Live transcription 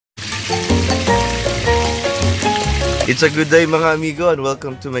It's a good day mga amigo and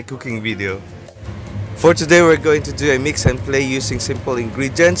welcome to my cooking video. For today we're going to do a mix and play using simple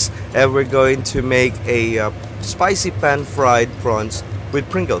ingredients, and we're going to make a spicy pan fried prawns with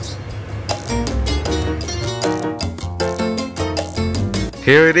Pringles.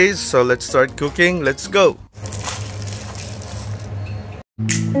 Here it is, so let's start cooking. Let's go!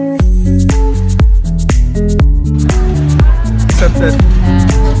 Accepted.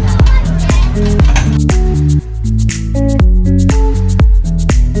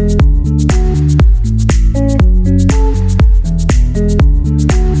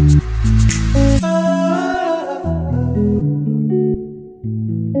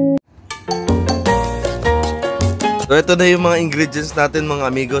 So ito na yung mga ingredients natin mga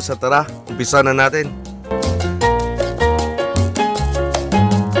amigo. Sa tara, umpisa na natin.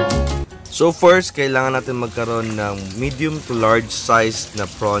 So first, kailangan natin magkaroon ng medium to large size na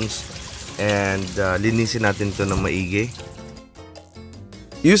prawns, and linisin natin ito ng maigi.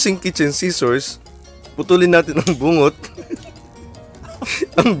 Using kitchen scissors, putulin natin ang bungot,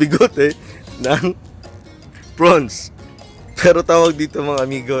 ang bigote ng prawns. Pero tawag dito mga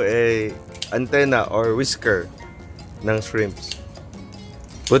amigo ay antenna or whisker ng shrimps.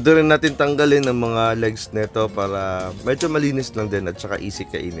 Pwede rin natin tanggalin ang mga legs nito para medyo malinis lang din at saka easy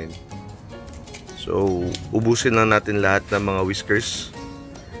kainin. So, ubusin lang natin lahat ng mga whiskers.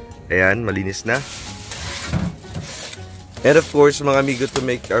 Ayan, malinis na. And of course, mga amigo, to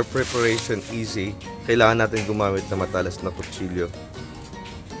make our preparation easy, kailangan natin gumamit ng matalas na kutsilyo.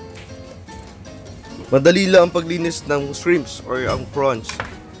 Madali lang ang paglinis ng shrimps or ang prawns.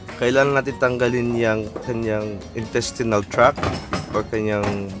 Kailangan natin tanggalin yung kanyang intestinal tract or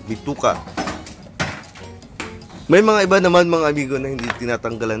kanyang bituka. May mga iba naman mga amigo na hindi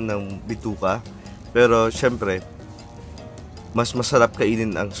tinatanggalan ng bituka. Pero syempre, mas masarap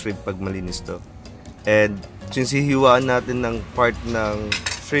kainin ang shrimp pag malinis to. And since hihiwaan natin ng part ng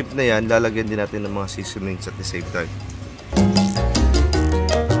shrimp na yan, lalagyan din natin ng mga seasonings at the same time.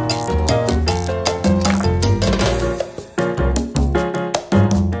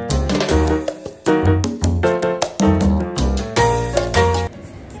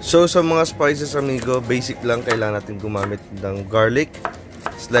 So sa mga spices amigo, basic lang, kailangan natin gumamit ng garlic.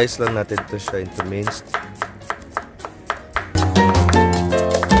 Slice lang natin ito siya into minced.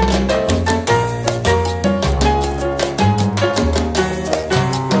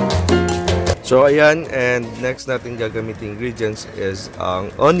 So ayan, and next natin gagamitin ingredients is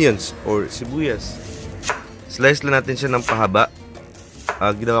ang onions or sibuyas. Slice lang natin siya ng pahaba.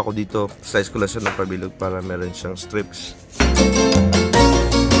 Ginawa ko dito, slice ko lang siya ng pabilog para meron siyang strips.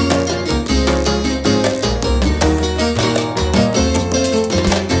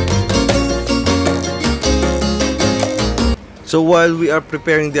 So while we are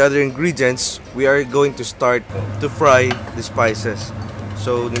preparing the other ingredients, we are going to start to fry the spices.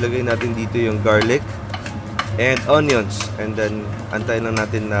 So nilagay natin dito yung garlic and onions, and then antayin lang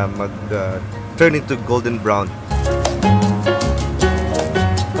natin na turn into golden brown.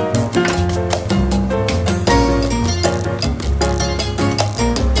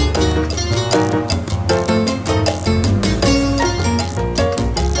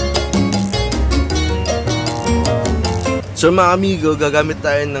 So mga amigo, gagamit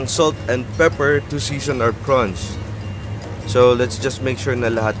tayo ng salt and pepper to season our prawns. So let's just make sure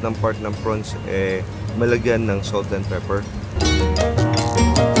na lahat ng part ng prawns malagyan ng salt and pepper.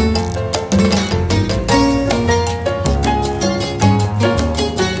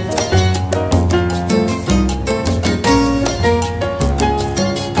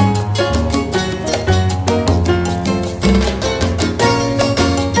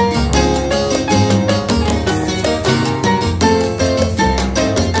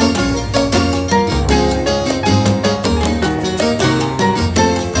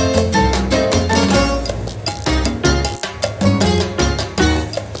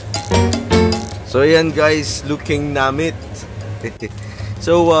 So ayan guys, looking namit.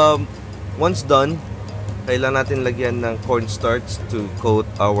 So once done, kailangan natin lagyan ng cornstarch to coat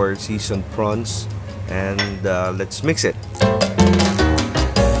our seasoned prawns, and let's mix it.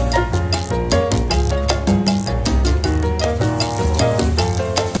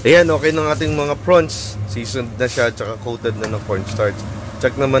 Ayan, okay ng ating mga prawns. Seasoned na siya, tsaka coated na ng cornstarch.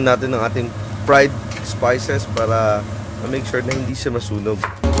 Check naman natin ang ating fried spices para ma-make sure na hindi siya masunog.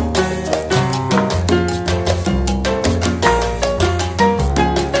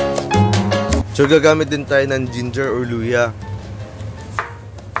 So gagamit din tayo ng ginger or luya.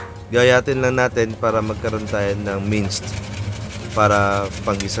 Gayatin lang natin para magkaroon tayo ng minced para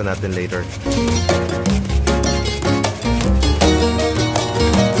panggisa natin later.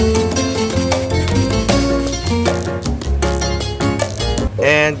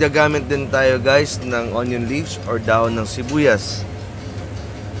 Gagamit din tayo guys ng onion leaves or dahon ng sibuyas.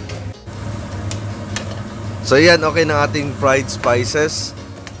 So yan, okay na ating fried spices.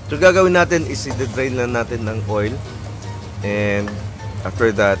 So gagawin natin is i-drain lang natin ng oil. And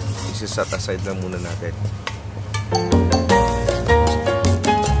after that, isi-set aside lang muna natin.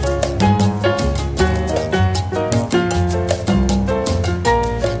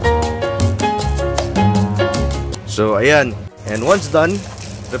 So ayan, and once done,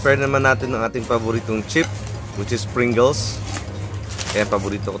 prepare naman natin ang ating paboritong chip, which is Pringles. Ayan,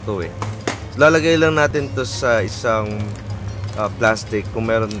 paborito ko to eh. So, lalagay lang natin to sa isang plastic. Kung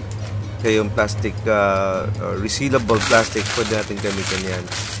meron kayong plastic, resealable plastic, pwede natin gamitin yan.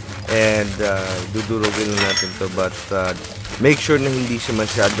 And dudurogin lang natin to, but make sure na hindi siya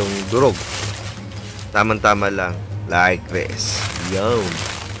masyadong durog. Tama-tama lang, like this. Yum!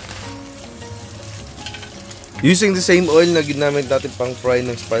 Using the same oil na ginamit natin pang fry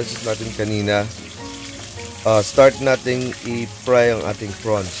ng spices natin kanina, start nating i-fry ang ating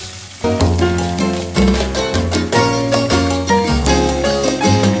prawns.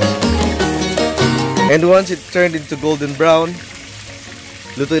 And once it turned into golden brown,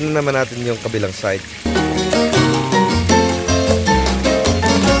 lutuin na naman natin yung kabilang side.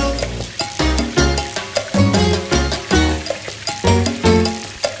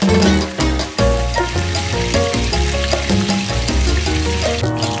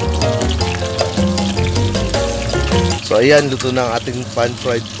 So ayan, luto na ang ating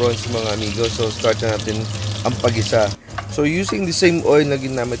pan-fried prawns mga amigo. So start na natin ang pag-isa. So using the same oil na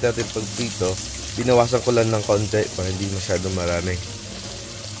ginamit natin pag prito, binawasan ko lang ng konti para hindi masyadong marami.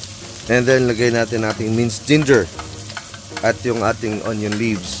 And then lagay natin ating minced ginger at yung ating onion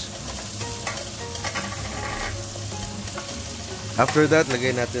leaves. After that,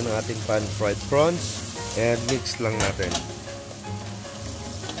 lagay natin ang ating pan-fried prawns and mix lang natin.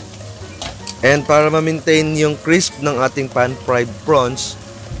 And para ma-maintain yung crisp ng ating pan-fried prawns,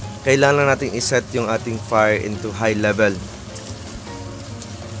 kailangan natin iset yung ating fire into high level.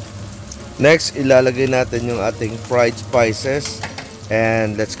 Next, ilalagay natin yung ating fried spices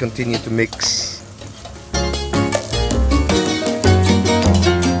and let's continue to mix.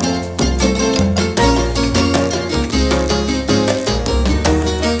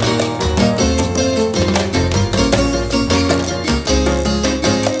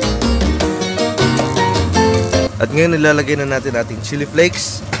 At ngayon ilalagay na natin ating chili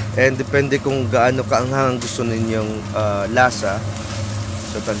flakes and depende kung gaano kaanghang gusto ninyong lasa.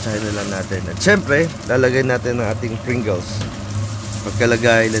 So tansyahin na lang natin. At syempre, lalagay natin ang ating Pringles.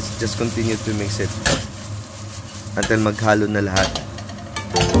 Pagkalagay, let's just continue to mix it until maghalo na lahat.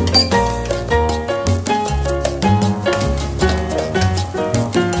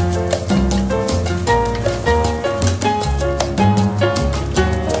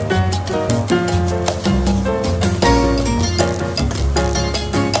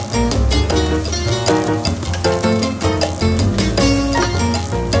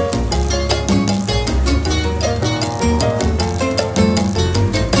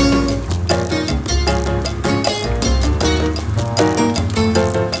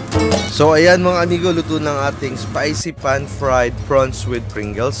 So ayan mga amigo, luto ng ating spicy pan-fried prawns with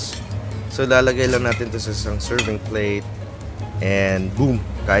Pringles. So lalagay lang natin ito sa isang serving plate and boom,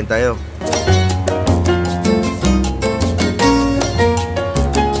 kain tayo.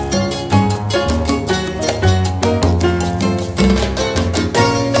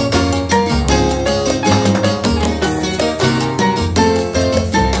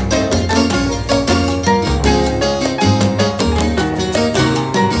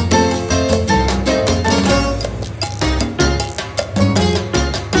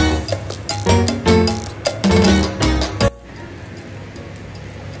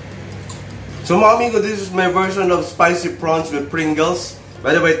 So mga amigo, this is my version of spicy prawns with Pringles.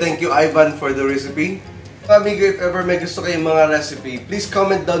 By the way, thank you Ivan for the recipe. Mga amigo, if ever may gusto kayong mga recipe, please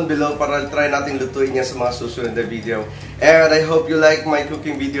comment down below para try natin lutuin niya sa mga susunod na video. And I hope you like my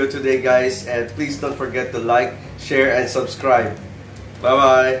cooking video today guys. And please don't forget to like, share, and subscribe.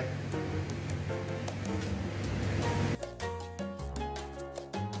 Bye-bye!